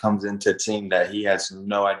coach that comes into a team that he has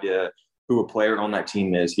no idea who a player on that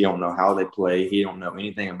team is. He don't know how they play. He don't know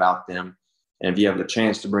anything about them. And if you have the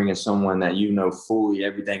chance to bring in someone that fully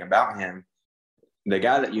everything about him, the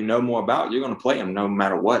guy that you know more about, you're going to play him no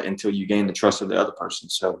matter what until you gain the trust of the other person.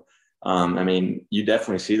 So, I mean, you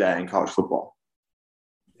definitely see that in college football.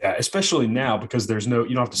 Yeah, especially now because you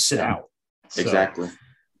don't have to sit out. So exactly.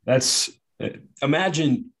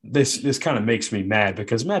 Imagine this kind of makes me mad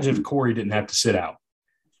because imagine if Corey didn't have to sit out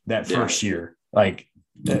that first year. Like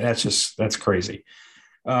that's crazy.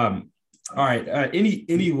 All right.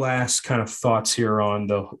 Any last kind of thoughts here on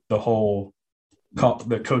the whole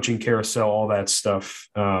the coaching carousel, all that stuff,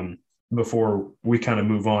 before we kind of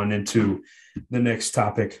move on into the next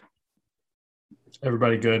topic?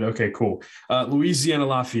 Everybody good? Okay, cool. Louisiana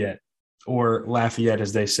Lafayette, or Lafayette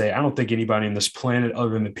as they say. I don't think anybody on this planet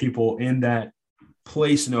other than the people in that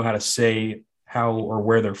place know how to say how or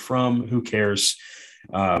where they're from. Who cares?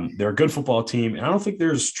 They're a good football team. And I don't think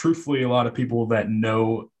there's truthfully a lot of people that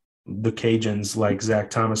know the Cajuns like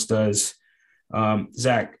Zac Thomas does.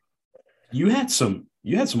 Zach, you had some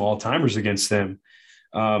all-timers against them.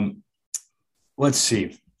 Let's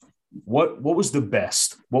see. What was the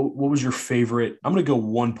best? What was your favorite? I'm going to go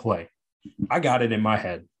one play. I got it in my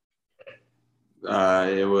head.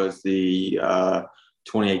 It was the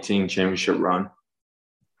 2018 championship run.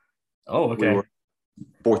 Oh, okay. We were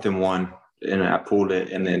 4th and 1, and I pulled it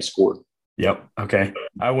and then scored. Yep. Okay.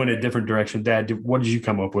 I went a different direction. Dad, what did you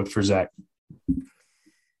come up with for Zach?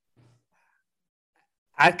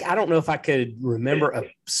 I don't know if I could remember a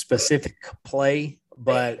specific play,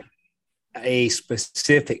 but a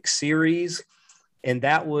specific series, and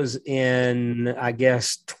that was in, I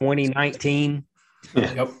guess, 2019.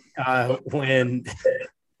 Yep. When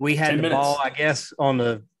we had the ball, I guess, on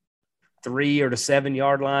the 3 or the 7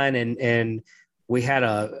 yard line, and we had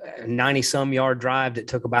a 90-some yard drive that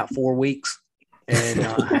took about 4 weeks, and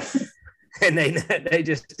and they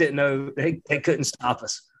just didn't know they couldn't stop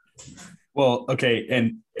us. Well,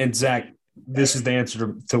 okay, and Zach, this is the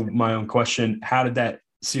answer to my own question. How did that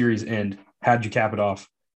series end? How did you cap it off?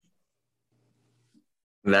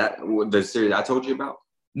 The series I told you about?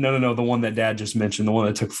 No, the one that Dad just mentioned, the one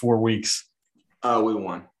that took 4 weeks. Oh, we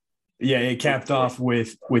won. Yeah, it capped off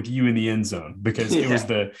with you in the end zone because it was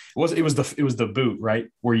the boot, right?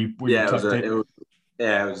 Where you tucked it. It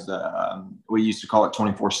was the we used to call it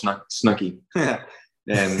 24 snooky. And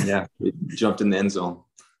yeah, we jumped in the end zone.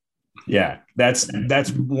 Yeah, that's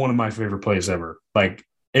one of my favorite plays ever. Like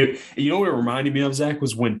what it reminded me of, Zach,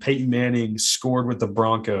 was when Peyton Manning scored with the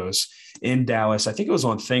Broncos in Dallas. I think it was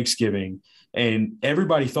on Thanksgiving. and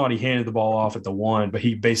everybody thought he handed the ball off at the 1, but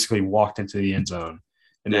he basically walked into the end zone.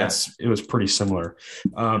 And it was pretty similar.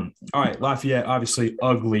 All right, Lafayette, obviously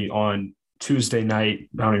ugly on Tuesday night.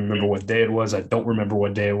 I don't even remember what day it was. I don't remember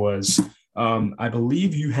what day it was. I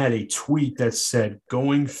believe you had a tweet that said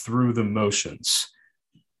going through the motions.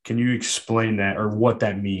 Can you explain that or what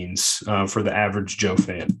that means for the average Joe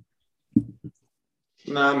fan?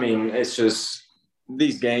 No, I mean, it's just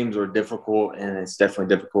these games are difficult, and it's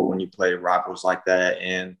definitely difficult when you play rivals like that.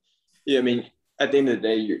 And, yeah, I mean, at the end of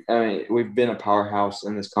the day, we've been a powerhouse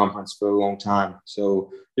in this conference for a long time.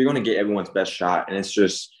 So you're going to get everyone's best shot. And it's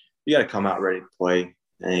just, you got to come out ready to play.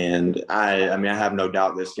 And I have no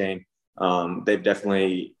doubt this game. They've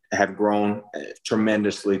definitely have grown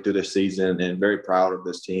tremendously through the season, and very proud of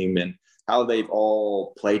this team and how they've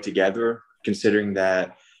all played together, considering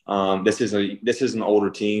that this is an older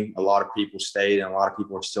team. A lot of people stayed, and a lot of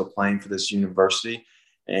people are still playing for this university.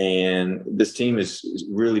 And this team is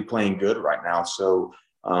really playing good right now. So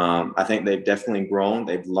I think they've definitely grown.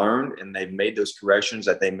 They've learned, and they've made those corrections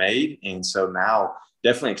that they made. And so now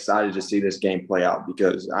definitely excited to see this game play out,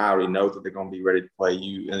 because I already know that they're going to be ready to play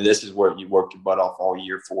you. And this is what you worked your butt off all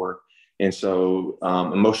year for. And so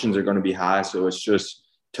emotions are going to be high. So it's just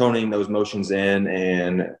toning those emotions in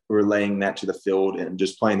and relaying that to the field and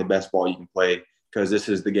just playing the best ball you can play, because this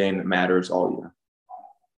is the game that matters all year.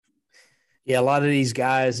 Yeah, a lot of these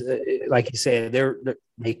guys, like you said,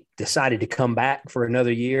 they decided to come back for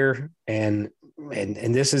another year, and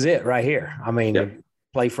this is it right here. I mean,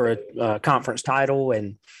 play for a conference title,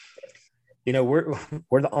 and we're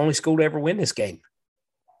the only school to ever win this game.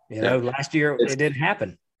 Last year it didn't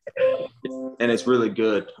happen, and it's really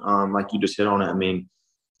good. Like you just hit on it. I mean,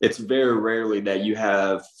 it's very rarely that you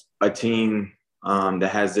have a team that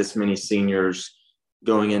has this many seniors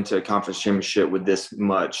going into a conference championship with this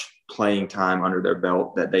much playing time under their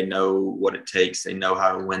belt, that they know what it takes. They know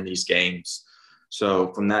how to win these games.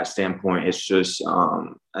 So from that standpoint, it's just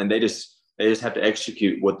and they just have to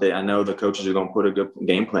execute I know the coaches are going to put a good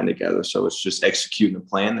game plan together. So it's just executing the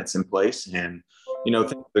plan that's in place. And,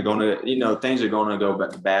 things are going to go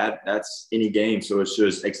bad. That's any game. So it's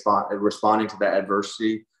just responding to that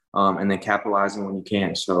adversity and then capitalizing when you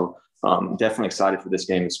can. So definitely excited for this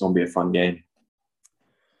game. It's going to be a fun game.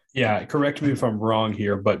 Yeah, correct me if I'm wrong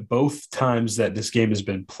here, but both times that this game has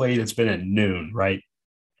been played, it's been at noon, right?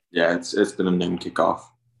 Yeah, it's been a noon kickoff.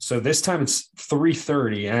 So this time it's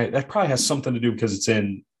 3:30, and that probably has something to do because it's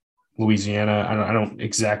in Louisiana. I don't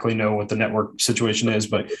exactly know what the network situation is,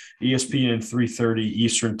 but ESPN 3:30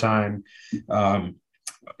 Eastern time.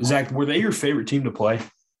 Zach, were they your favorite team to play?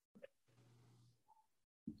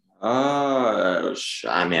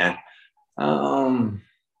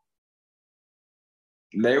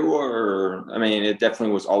 They were. I mean, it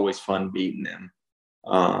definitely was always fun beating them.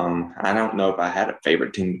 I don't know if I had a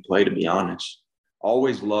favorite team to play, to be honest.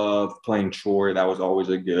 Always loved playing Troy. That was always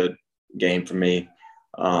a good game for me.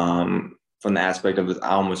 From the aspect of it, I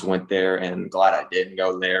almost went there, and glad I didn't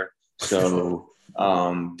go there. So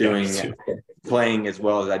playing as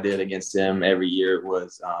well as I did against them every year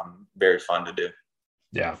was very fun to do.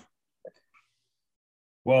 Yeah.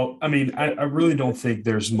 Well, I mean, I really don't think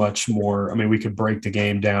there's much more. I mean, we could break the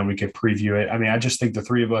game down. We could preview it. I mean, I just think the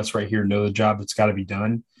three of us right here know the job that's got to be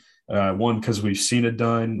done. One, because we've seen it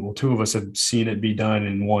done. Well, two of us have seen it be done,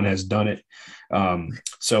 and one has done it.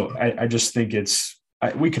 So I just think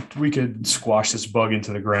we could squash this bug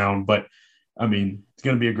into the ground. But, I mean, it's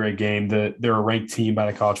going to be a great game. They're a ranked team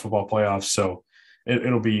by the college football playoffs, so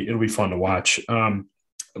it'll be fun to watch.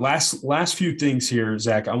 Last few things here,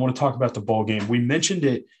 Zach. I want to talk about the bowl game. We mentioned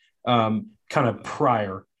it kind of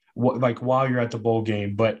prior, while you're at the bowl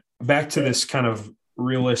game, but back to this kind of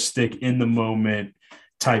realistic, in the moment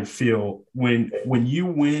type feel. When you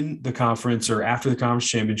win the conference or after the conference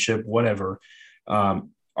championship, whatever,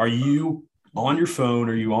 are you on your phone?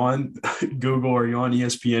 Are you on Google? Are you on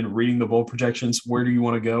ESPN reading the bowl projections? Where do you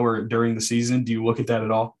want to go? Or during the season, do you look at that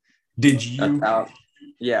at all? Did you?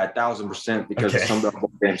 Yeah, 1,000%, because some of the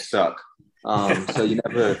bowl games suck. So you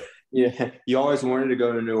always wanted to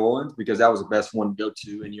go to New Orleans because that was the best one to go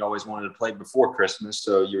to, and you always wanted to play before Christmas.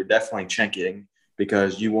 So you were definitely checking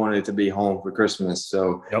because you wanted to be home for Christmas.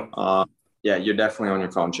 So you're definitely on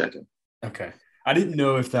your phone checking. Okay, I didn't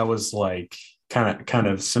know if that was like kind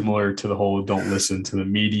of similar to the whole don't listen to the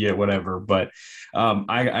media, whatever. But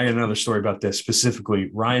I got another story about this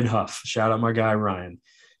specifically. Ryan Huff, shout out my guy Ryan.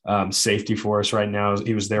 Safety for us right now.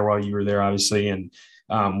 He was there while you were there, obviously, and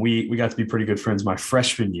we got to be pretty good friends my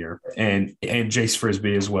freshman year, and Jace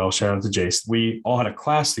Frisbee as well. Shout out to Jace. We all had a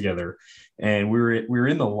class together, and we were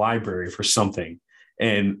in the library for something,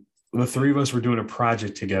 and the three of us were doing a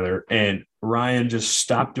project together, and Ryan just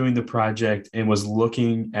stopped doing the project and was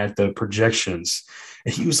looking at the projections.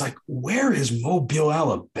 And he was like, where is Mobile,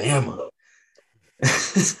 Alabama?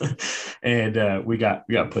 And we got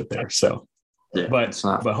put there. So, yeah, but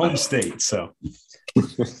home state. So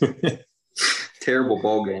terrible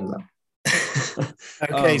bowl game though.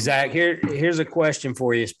 Okay, Zach, here's a question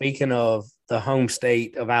for you. Speaking of the home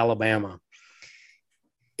state of Alabama,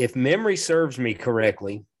 if memory serves me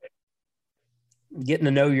correctly, getting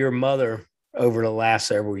to know your mother over the last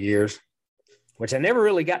several years, which I never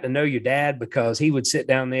really got to know your dad because he would sit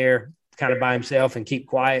down there kind of by himself and keep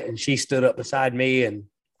quiet, and she stood up beside me and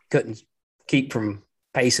couldn't keep from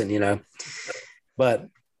pacing. But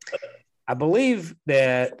I believe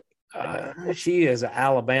that she is an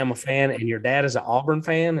Alabama fan and your dad is an Auburn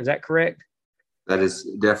fan. Is that correct? That is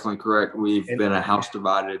definitely correct. We've been a house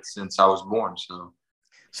divided since I was born.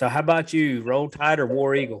 So how about you, Roll Tide or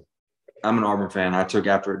War Eagle? I'm an Auburn fan. I took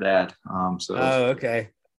after a dad. Okay.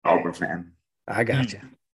 Auburn fan. I got you.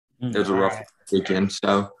 It was a rough weekend.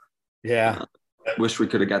 So yeah. Wish we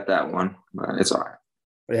could have got that one, but it's all right.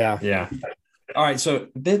 Yeah. Yeah. All right. So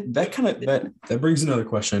that brings another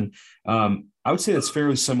question. I would say that's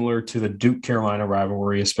fairly similar to the Duke Carolina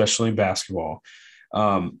rivalry, especially in basketball.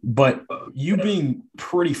 But you being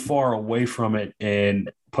pretty far away from it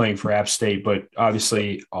and playing for App State, but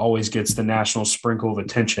obviously always gets the national sprinkle of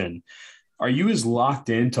attention. Are you as locked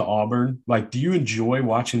into Auburn? Like, do you enjoy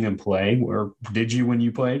watching them play, or did you when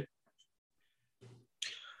you played?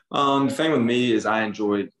 The thing with me is I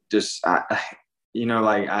enjoy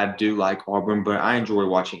I do like Auburn, but I enjoy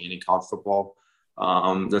watching any college football.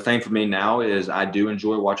 The thing for me now is I do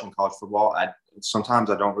enjoy watching college football. Sometimes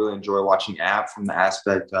I don't really enjoy watching App from the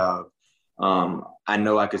aspect of I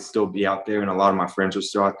know I could still be out there, and a lot of my friends are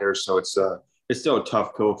still out there, so it's still a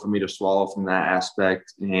tough pill for me to swallow from that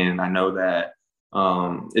aspect. And I know that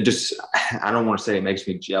I don't want to say it makes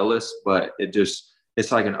me jealous, but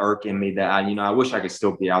it's like an irk in me that I wish I could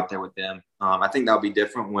still be out there with them. I think that'll be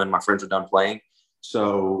different when my friends are done playing.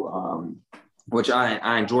 So, which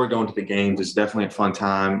I enjoy going to the games. It's definitely a fun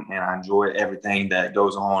time, and I enjoy everything that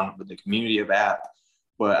goes on with the community of App.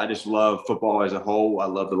 But I just love football as a whole. I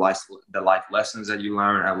love the life lessons that you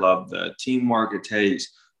learn. I love the teamwork it takes,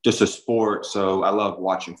 just a sport. So I love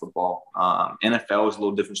watching football. NFL is a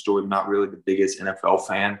little different story. I'm not really the biggest NFL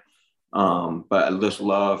fan, but I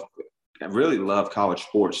really love college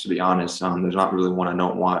sports, to be honest. There's not really one I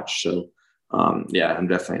don't watch. So, yeah, I'm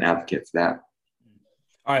definitely an advocate for that.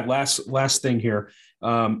 All right, last thing here.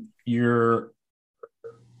 Your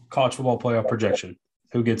college football playoff projection.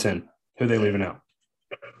 Who gets in? Who are they leaving out?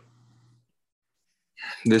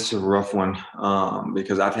 This is a rough one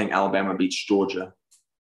because I think Alabama beats Georgia,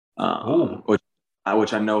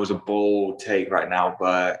 which I know is a bold take right now,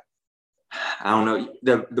 but I don't know.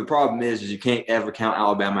 The problem is you can't ever count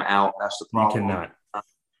Alabama out. That's the problem. You cannot.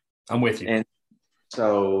 I'm with you. And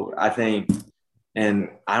so I think – and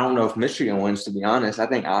I don't know if Michigan wins, to be honest. I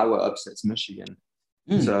think Iowa upsets Michigan.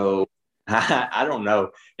 So I don't know.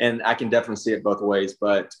 And I can definitely see it both ways.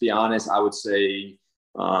 But to be honest, I would say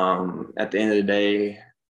at the end of the day,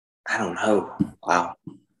 I don't know. Wow.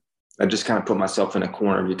 I just kind of put myself in a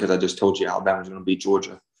corner because I just told you Alabama's going to beat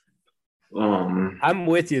Georgia. I'm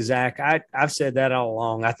with you, Zach. I've said that all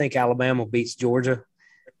along. I think Alabama beats Georgia.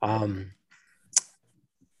 And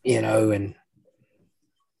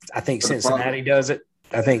I think Cincinnati does it.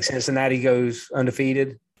 I think Cincinnati goes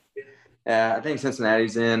undefeated. Yeah, I think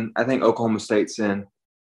Cincinnati's in. I think Oklahoma State's in.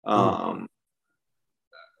 I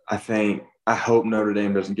hope Notre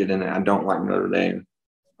Dame doesn't get in it. I don't like Notre Dame.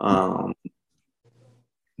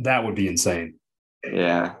 That would be insane.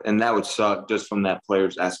 Yeah, and that would suck just from that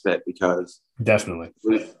player's aspect because definitely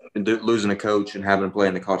losing a coach and having to play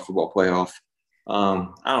in the college football playoff. I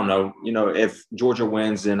don't know. If Georgia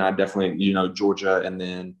wins, then I definitely, Georgia. And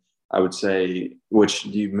then I would say, which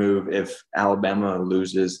do you move if Alabama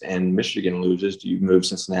loses and Michigan loses? Do you move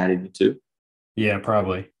Cincinnati to 2? Yeah,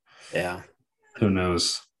 probably. Yeah. Who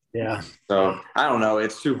knows? Yeah. So I don't know.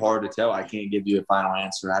 It's too hard to tell. I can't give you a final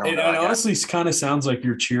answer. I don't know. It honestly kind of sounds like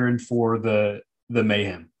you're cheering for the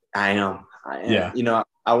mayhem. I am. Yeah.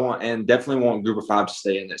 I want and definitely want Group of 5 to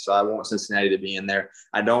stay in there. So I want Cincinnati to be in there.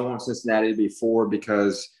 I don't want Cincinnati to be 4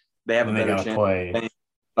 because they have a better chance of playing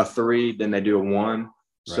a 3 than they do a 1. Right.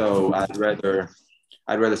 So I'd rather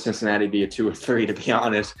Cincinnati be a 2 or 3, to be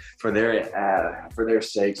honest, for their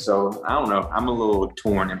sake. So I don't know. I'm a little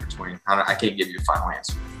torn in between. I can't give you a final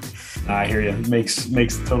answer. I hear you. Makes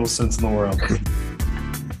total sense in the world.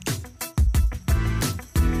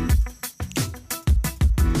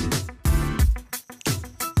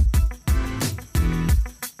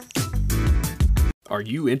 Are Are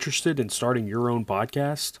you interested in starting your own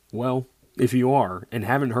podcast? Well, if you are and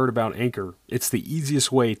haven't heard about Anchor, it's the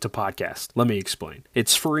easiest way to podcast. Let me explain.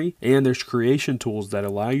 It's free, and there's creation tools that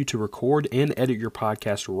allow you to record and edit your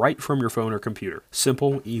podcast right from your phone or computer.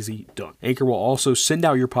 Simple, easy, done. Anchor will also send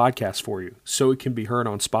out your podcast for you, so it can be heard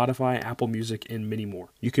on Spotify, Apple Music, and many more.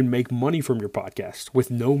 You can make money from your podcast with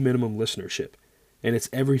no minimum listenership, and it's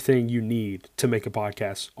everything you need to make a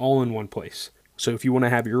podcast all in one place. So if you want to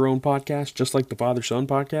have your own podcast, just like the Father-Son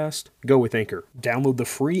podcast, go with Anchor. Download the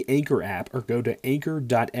free Anchor app or go to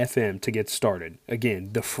anchor.fm to get started. Again,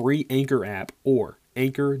 the free Anchor app or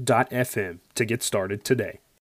anchor.fm to get started today.